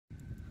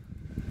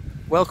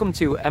Welcome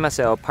to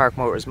MSL Park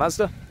Motors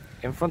Mazda.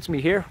 In front of me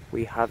here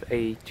we have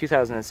a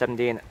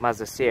 2017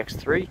 Mazda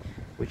CX-3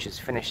 which is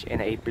finished in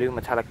a blue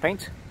metallic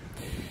paint.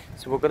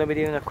 So we're going to be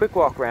doing a quick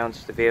walk around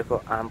the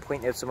vehicle and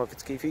pointing out some of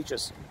its key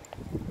features.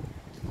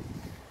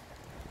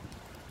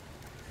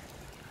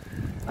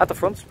 At the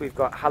front we've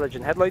got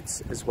halogen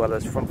headlights as well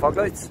as front fog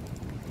lights.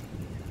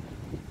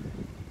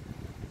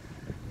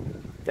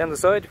 Down the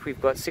side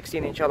we've got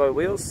 16-inch alloy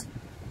wheels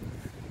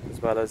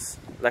as well as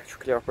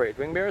electrically operated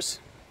wing mirrors.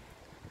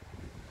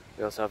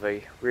 We also have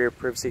a rear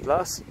privacy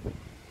glass.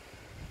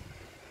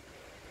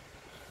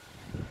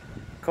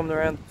 Coming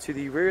around to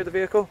the rear of the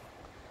vehicle,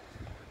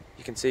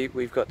 you can see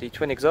we've got the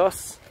twin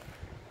exhausts.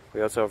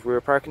 We also have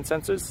rear parking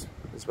sensors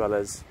as well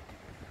as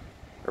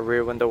a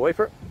rear window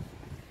wiper.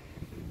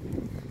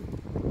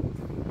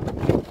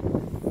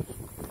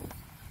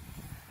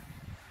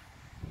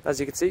 As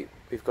you can see,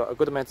 we've got a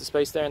good amount of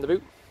space there in the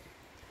boot.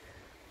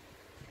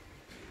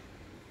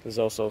 There's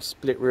also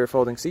split rear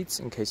folding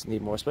seats in case you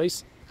need more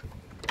space.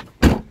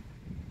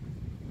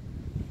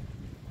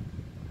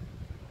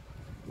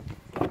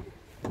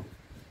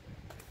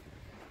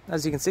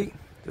 As you can see,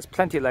 there's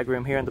plenty of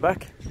legroom here in the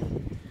back.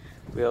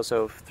 We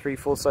also have 3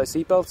 full-size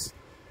seat belts,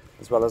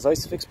 as well as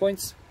ISOFIX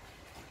points.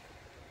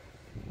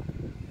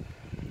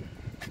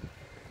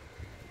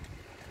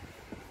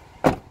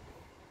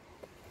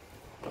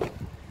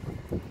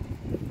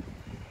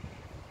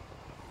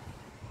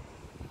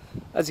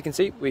 As you can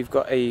see, we've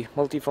got a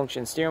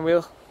multi-function steering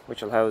wheel,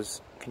 which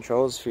allows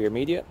controls for your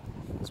media,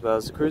 as well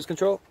as the cruise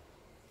control.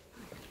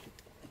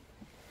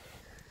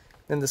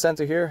 In the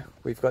center here,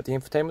 we've got the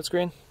infotainment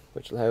screen,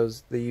 which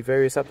allows the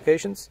various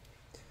applications.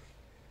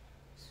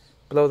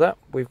 Below that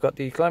we've got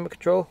the climate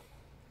control.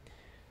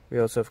 We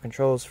also have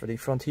controls for the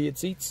front heated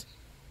seats.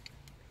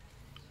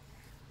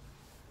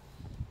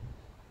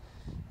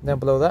 Down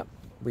below that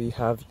we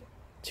have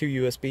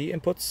 2 USB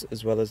inputs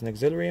as well as an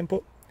auxiliary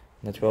input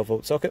and a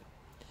 12-volt socket.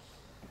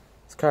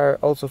 This car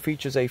also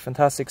features a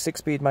fantastic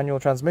 6-speed manual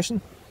transmission,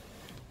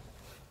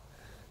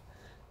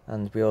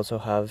 and we also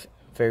have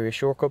various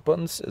shortcut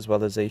buttons as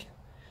well as a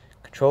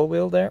control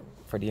wheel there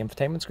for the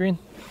infotainment screen.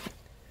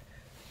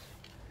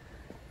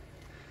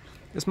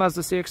 This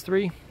Mazda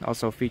CX-3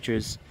 also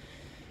features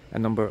a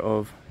number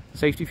of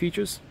safety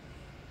features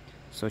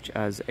such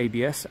as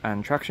ABS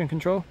and traction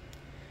control.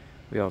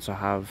 We also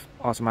have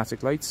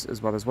automatic lights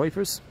as well as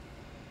wipers.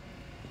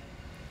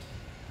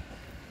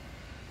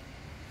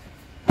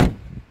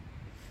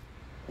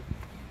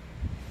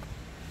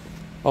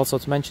 Also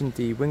to mention,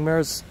 the wing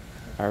mirrors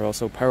are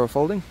also power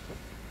folding.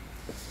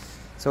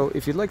 So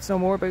if you'd like to know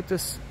more about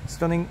this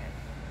stunning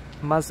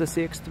Mazda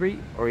CX-3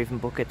 or even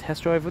book a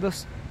test drive with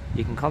us,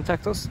 you can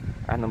contact us.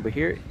 Our number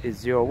here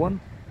is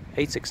 01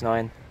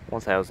 869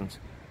 1000.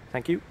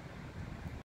 Thank you.